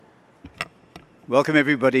Welcome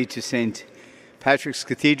everybody to St. Patrick's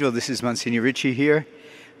Cathedral. This is Monsignor Ritchie here,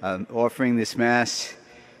 offering this Mass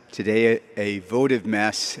today, a votive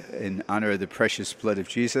Mass in honor of the precious blood of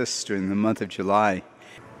Jesus during the month of July.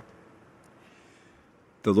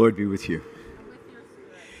 The Lord be with you.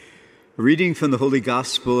 A reading from the Holy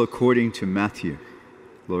Gospel according to Matthew.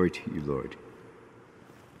 Glory to you, Lord.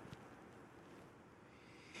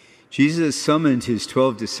 Jesus summoned his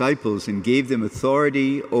 12 disciples and gave them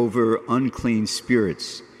authority over unclean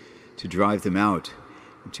spirits to drive them out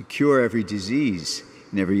and to cure every disease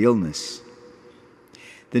and every illness.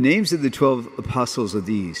 The names of the 12 apostles are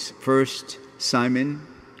these. First, Simon,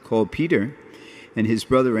 called Peter, and his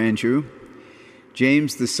brother Andrew,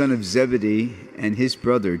 James the son of Zebedee and his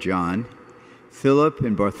brother John, Philip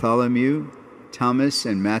and Bartholomew, Thomas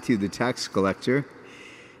and Matthew the tax collector,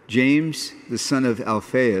 James the son of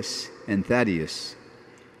Alphaeus and Thaddeus,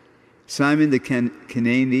 Simon the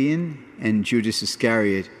Cananaean and Judas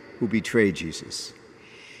Iscariot, who betrayed Jesus.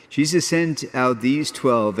 Jesus sent out these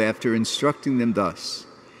 12 after instructing them thus: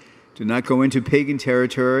 "Do not go into pagan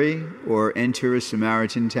territory or enter a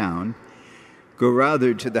Samaritan town. Go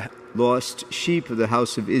rather to the lost sheep of the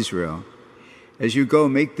house of Israel. As you go,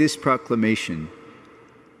 make this proclamation: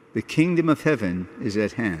 the kingdom of heaven is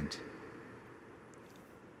at hand."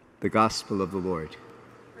 The Gospel of the Lord.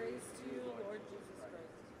 Praise to you, Lord Jesus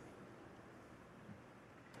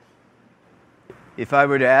Christ. If I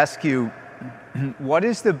were to ask you, what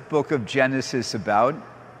is the book of Genesis about?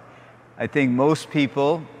 I think most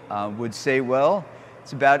people would say, well,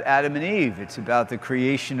 it's about Adam and Eve. It's about the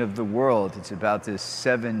creation of the world. It's about the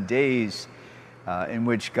 7 days in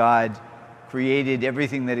which God created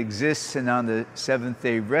everything that exists and on the seventh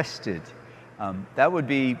day rested. That would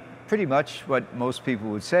be pretty much what most people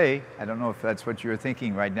would say. I don't know if that's what you're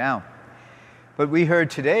thinking right now. But we heard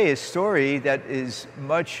today a story that is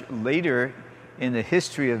much later in the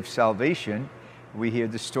history of salvation. We hear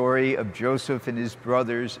the story of Joseph and his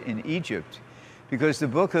brothers in Egypt, because the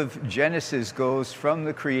book of Genesis goes from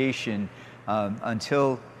the creation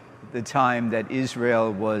until the time that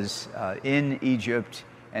Israel was in Egypt,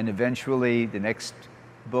 and eventually the next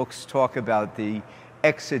books talk about the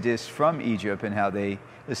exodus from Egypt and how they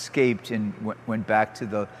escaped and went back to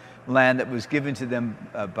the land that was given to them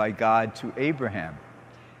by God to Abraham.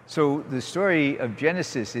 So the story of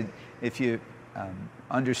Genesis, if you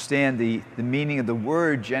understand the meaning of the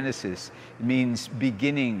word Genesis, it means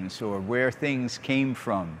beginnings or where things came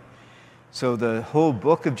from. So the whole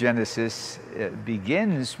book of Genesis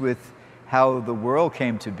begins with how the world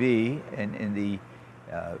came to be and in the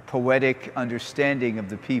poetic understanding of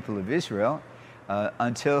the people of Israel,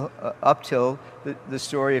 up till the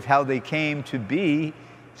story of how they came to be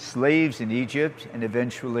slaves in Egypt and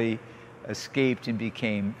eventually escaped and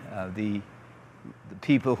became the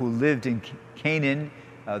people who lived in Canaan,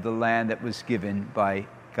 the land that was given by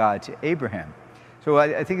God to Abraham. So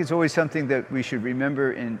I think it's always something that we should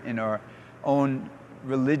remember in our own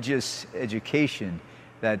religious education,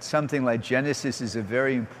 that something like Genesis is a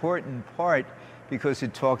very important part because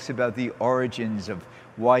it talks about the origins of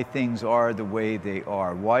why things are the way they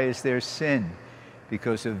are. Why is there sin?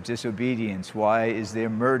 Because of disobedience. Why is there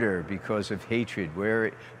murder? Because of hatred.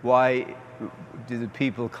 Why do the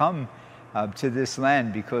people come to this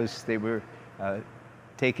land? Because they were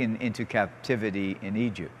taken into captivity in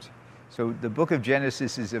Egypt. So the book of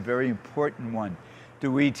Genesis is a very important one.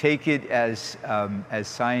 Do we take it as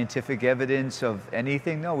scientific evidence of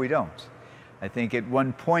anything? No, we don't. I think at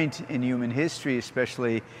one point in human history,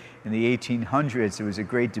 especially in the 1800s, there was a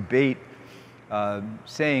great debate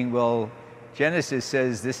saying, well, Genesis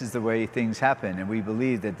says this is the way things happen, and we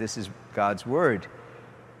believe that this is God's word.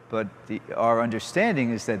 But our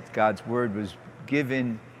understanding is that God's word was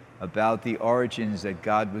given about the origins, that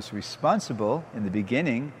God was responsible in the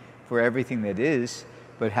beginning for everything that is,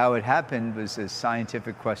 but how it happened was a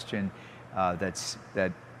scientific question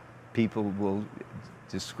that people will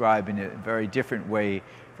describe in a very different way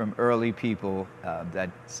from early people that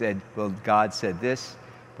said, well, God said this,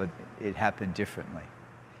 but it happened differently.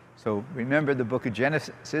 So remember the book of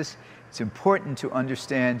Genesis. It's important to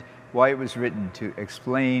understand why it was written, to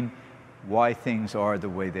explain why things are the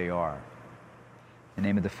way they are. In the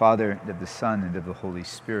name of the Father, and of the Son, and of the Holy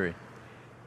Spirit.